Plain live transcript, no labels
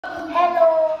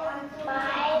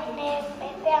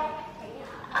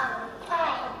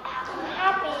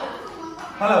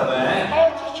Hello, Ben. Hello,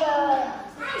 teacher.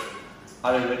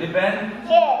 Are you ready, Ben?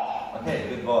 Yes. Okay,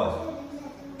 good boy.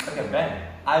 Okay, Ben.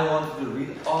 I want you to read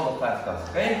all the flashcards,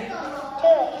 okay?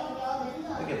 Good.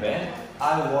 Okay, Ben.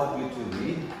 I want you to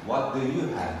read. What do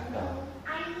you have? Go.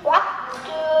 What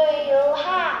do you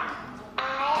have?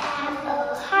 I have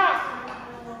a hat.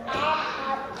 I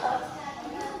have a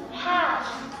house.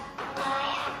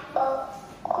 I have a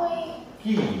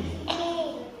Key.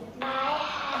 key. I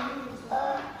have a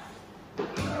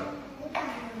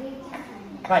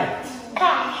Kite.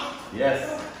 kite.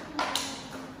 Yes.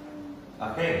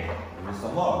 Okay, read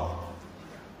some more.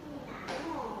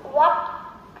 What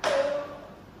do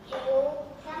you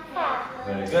have?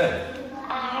 Very good.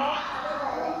 I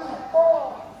have a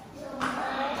ball.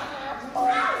 I have a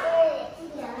ring.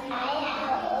 I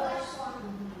have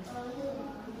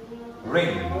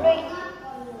Ring. a ring.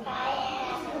 I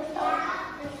have a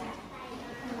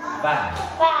Bag.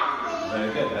 bag. Very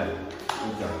good, Ben.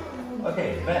 Good job. Okay,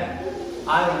 Ben.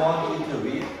 I want you to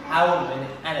read how many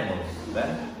animals,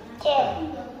 Ben?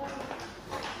 Ten.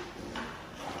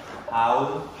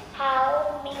 How?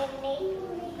 How many?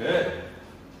 Good.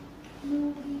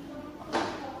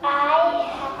 I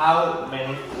have. How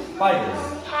many spiders?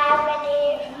 How many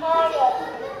spiders?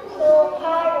 Two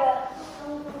spiders.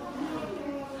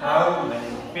 How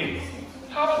many pigs?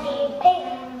 How many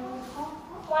pigs?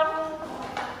 One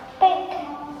pig.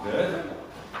 Good.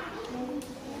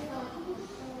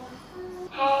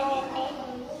 How many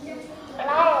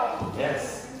lions? Yes.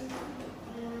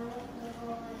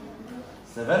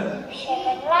 Seven.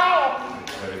 Seven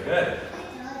lions. Very good.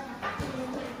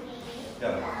 Go.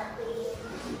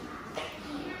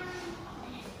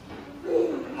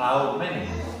 How many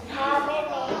How many?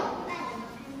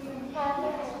 How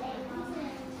many?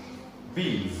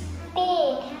 bees?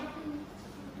 Big.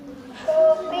 Two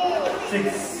big. Six.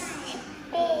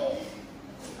 Big.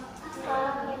 How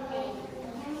many?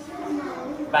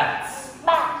 Bats.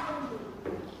 Bat.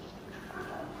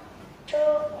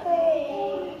 Two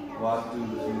big. 1, 2,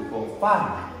 3, 4, 5.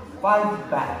 5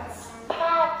 bats.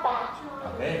 Papa.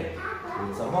 Okay.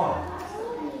 Read some more.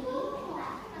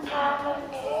 How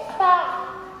many frogs?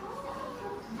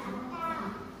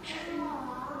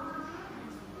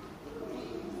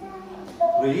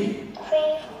 Three.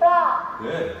 Three frogs.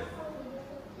 Good.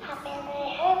 How many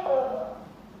hippos?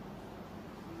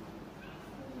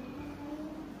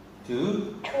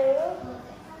 2. Two.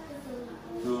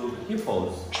 2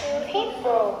 hippos. Two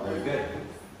hippos. Very good.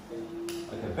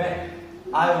 Okay, Ben.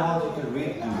 I want you to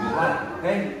read do you like,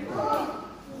 okay?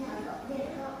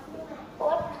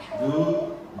 What Do you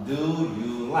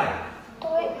like? do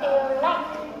you like?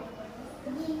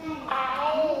 I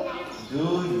like. Do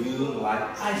you like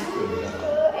ice cream? Do you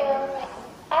like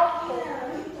apple?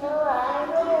 No, I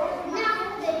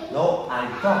don't. No, I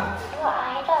don't. No, I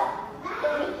don't. Do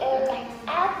you like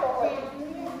apple?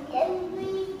 Yes,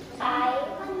 I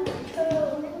do.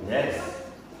 Yes.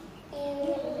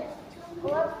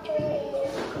 What do you?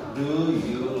 Do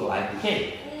you like cake?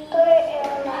 Do you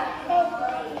like cake?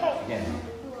 Again.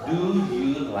 Do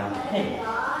you like cake? No,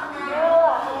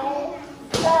 I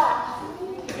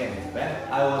don't. Again, Ben.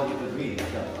 I want you to read. So,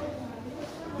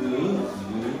 do you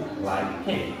like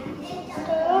cake? Do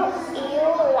you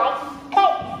like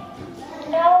cake?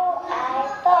 No, I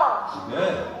don't.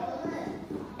 Good.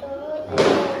 Do you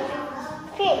like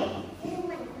fish?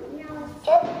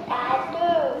 Yes, I do.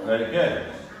 Very good.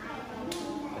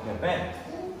 Okay, Ben.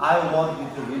 I want you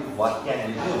to read what can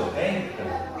you do, okay?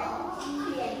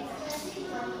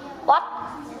 What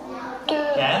do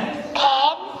Can?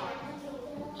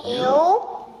 you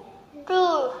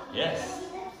do? Yes.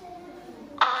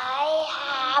 I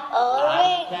have a I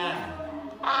ring. can.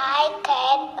 I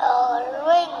can a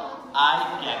ring. I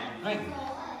can drink.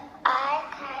 I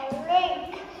can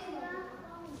ring.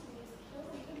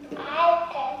 I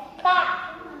can fly.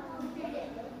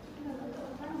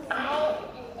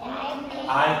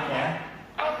 I can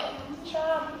I can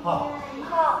jump. hop.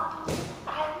 Hop. I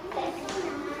can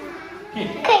Kick.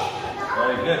 kick.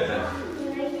 Very good, Ben.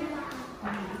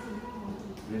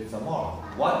 Read some more.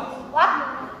 What What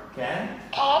can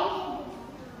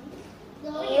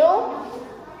you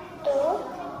do?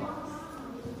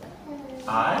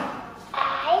 I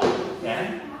I can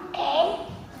can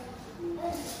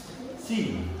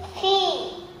see?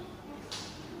 see.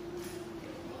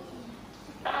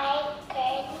 I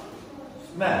can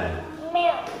Smell?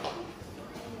 melt.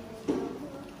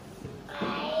 I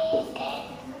can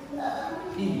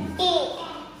Eat? eat.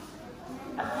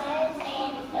 I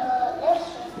can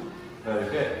listen. Very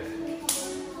good.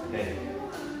 Okay.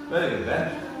 Very good, Ben.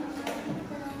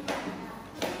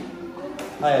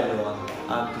 Hi everyone,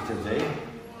 I'm Teacher Jay,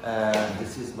 and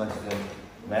this is my student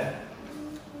Ben?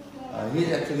 He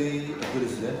is actually a good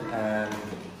student and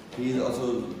he is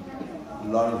also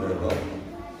learning very well.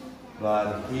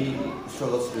 But he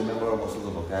struggles to remember most of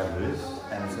the vocabularies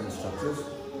and some structures.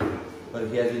 But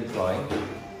he has been trying.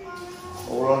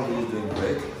 Overall, he is doing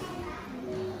great.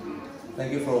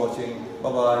 Thank you for watching.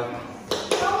 Bye-bye.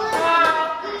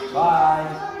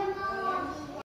 Bye.